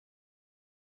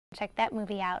Check that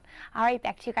movie out. All right,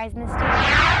 back to you guys in the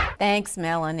studio. Thanks,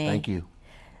 Melanie. Thank you.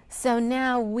 So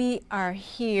now we are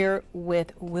here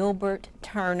with Wilbert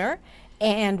Turner,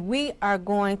 and we are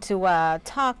going to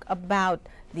talk about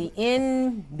the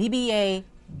NBBA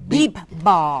beep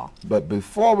ball. But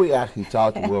before we actually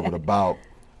talk to Wilbert about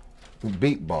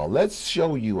beep ball, let's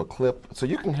show you a clip so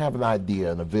you can have an idea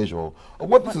and a visual of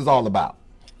what this is all about.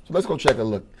 So let's go take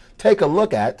a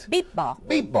look at Beep ball.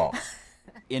 Beep ball.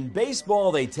 In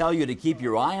baseball, they tell you to keep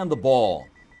your eye on the ball.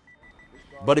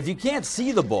 But if you can't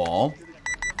see the ball,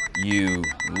 you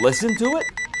listen to it?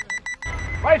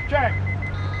 Race check.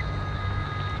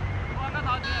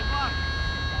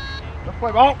 Let's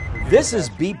play ball. This is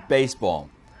beep baseball,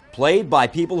 played by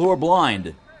people who are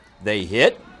blind. They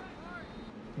hit,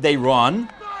 they run,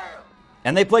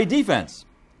 and they play defense.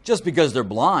 Just because they're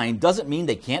blind doesn't mean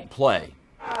they can't play.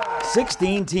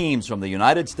 16 teams from the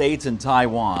United States and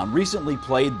Taiwan recently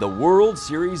played the World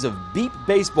Series of Beep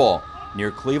Baseball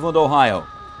near Cleveland, Ohio.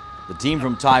 The team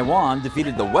from Taiwan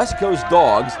defeated the West Coast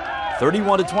Dogs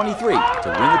 31-23 to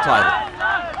win the title.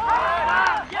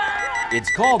 It's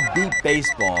called Beep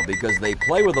Baseball because they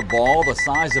play with a ball the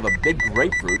size of a big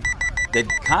grapefruit that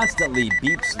constantly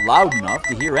beeps loud enough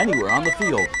to hear anywhere on the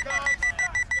field.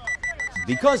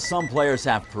 Because some players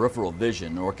have peripheral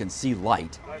vision or can see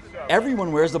light,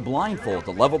 everyone wears a blindfold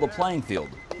to level the playing field.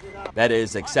 That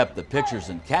is, except the pitchers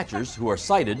and catchers who are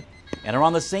sighted and are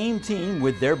on the same team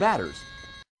with their batters.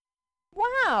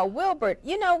 Wow, Wilbert,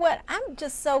 you know what? I'm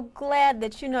just so glad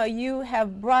that, you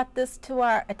have brought this to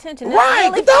our attention. It's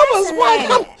Right, really that was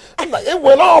like, it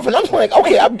went off, and I'm like,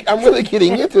 okay, I'm really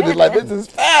getting into this. Like, this is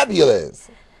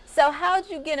fabulous. So how'd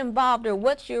you get involved, or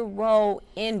what's your role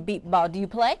in beep ball? Do you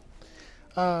play?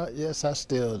 Yes, I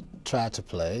still try to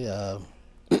play.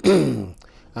 I'm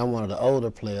one of the older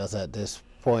players at this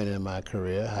point in my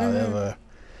career. However,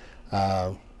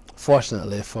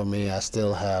 fortunately for me, I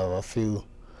still have a few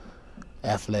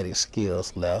athletic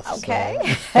skills left.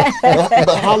 Okay.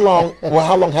 But how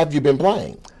long have you been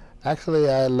playing? Actually,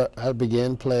 I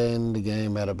began playing the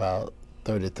game at about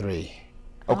 33.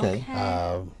 Okay.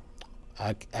 I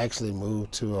actually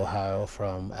moved to Ohio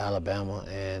from Alabama,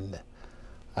 and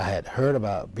I had heard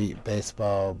about beep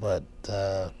baseball, but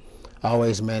I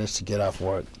always managed to get off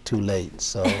work too late,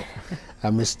 so I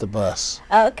missed the bus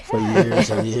for years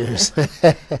and years.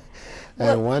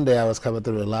 And one day I was coming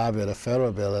through the lobby of the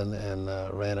Federal Building and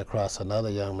ran across another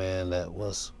young man that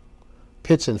was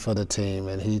pitching for the team,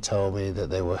 and he told me that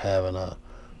they were having a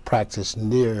practice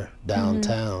near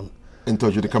downtown. And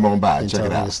told you to come on by and check it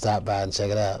told me to out. stop by and check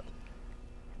it out.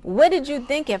 What did you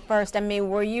think at first? I mean,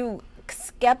 were you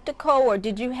skeptical, or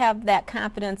did you have that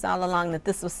confidence all along that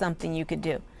this was something you could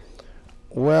do?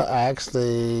 Well, I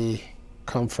actually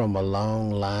come from a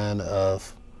long line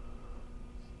of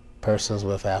persons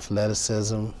with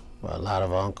athleticism, a lot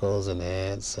of uncles and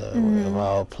aunts. We've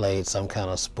all played some kind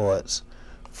of sports,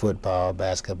 football,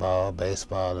 basketball,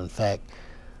 baseball. In fact,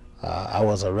 I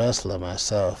was a wrestler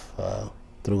myself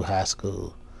through high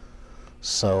school.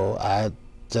 So I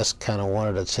just kind of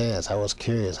wanted a chance. I was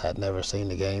curious. I'd never seen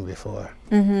the game before.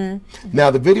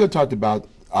 Now, the video talked about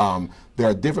there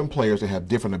are different players that have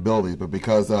different abilities, but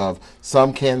because of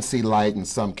some can see light and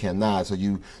some cannot, so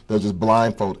they'll just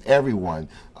blindfold everyone.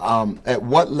 At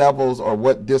what levels or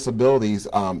what disabilities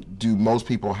do most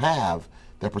people have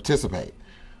that participate?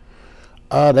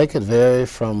 They could vary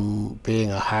from being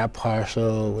a high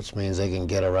partial, which means they can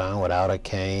get around without a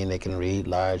cane, they can read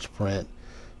large print,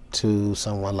 to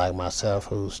someone like myself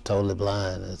who's totally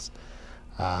blind.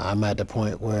 I'm at the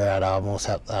point where I'd almost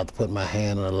have to put my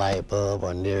hand on a light bulb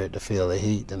or near it to feel the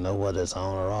heat to know whether it's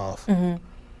on or off. And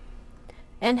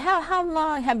how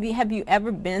long have you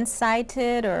ever been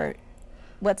sighted, or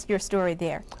what's your story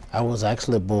there? I was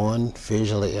actually born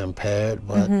visually impaired,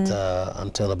 but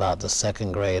until about the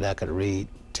second grade I could read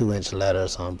 2-inch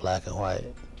letters on black and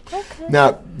white. Okay.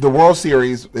 Now, the World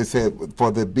Series, it said,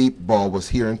 for the beep ball was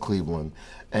here in Cleveland,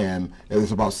 and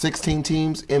there's about 16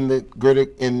 teams in the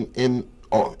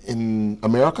in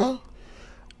America?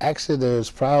 Actually, there's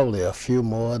probably a few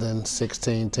more than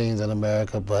 16 teams in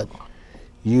America, but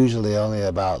usually only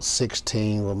about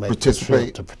 16 will make the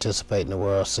trip to participate in the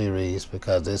World Series,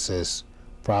 because this is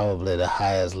probably the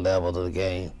highest level of the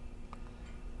game.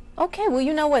 Okay, well,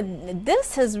 you know what?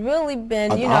 This has really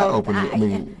been, it's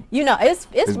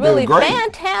really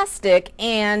fantastic,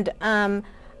 and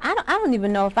I don't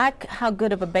even know how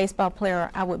good of a baseball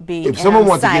player I would be. If someone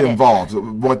wants to get involved,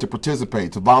 want to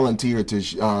participate, to volunteer,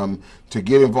 to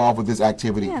get involved with this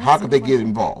activity, how could they get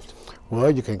involved?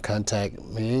 Well, you can contact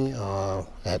me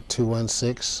at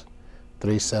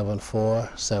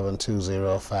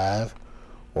 216-374-7205,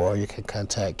 or you can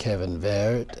contact Kevin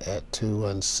Barrett at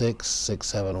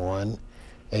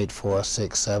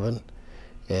 216-671-8467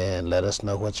 and let us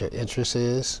know what your interest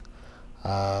is.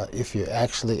 If you're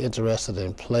actually interested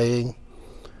in playing,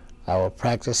 our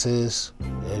practices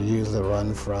usually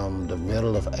run from the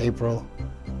middle of April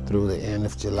through the end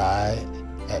of July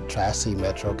at Tri-C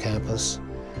Metro Campus.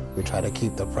 We try to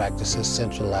keep the practices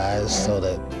centralized so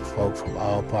that folk from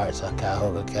all parts of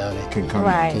Cuyahoga County can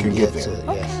get there. to it.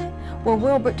 Yes. Well,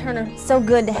 Wilbert Turner, so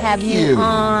good to have you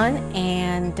on,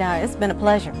 and it's been a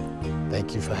pleasure.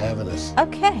 Thank you for having us.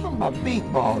 Okay. A beat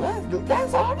ball,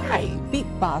 that's all right. Beat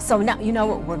ball. So now, you know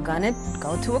what, we're gonna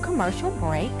go to a commercial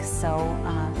break, so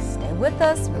stay with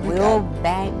us. We'll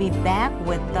be back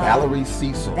with Valerie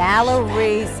Cecil.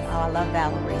 Valerie, oh, I love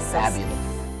Valerie. So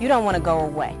fabulous. you don't want to go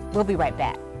away. We'll be right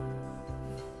back.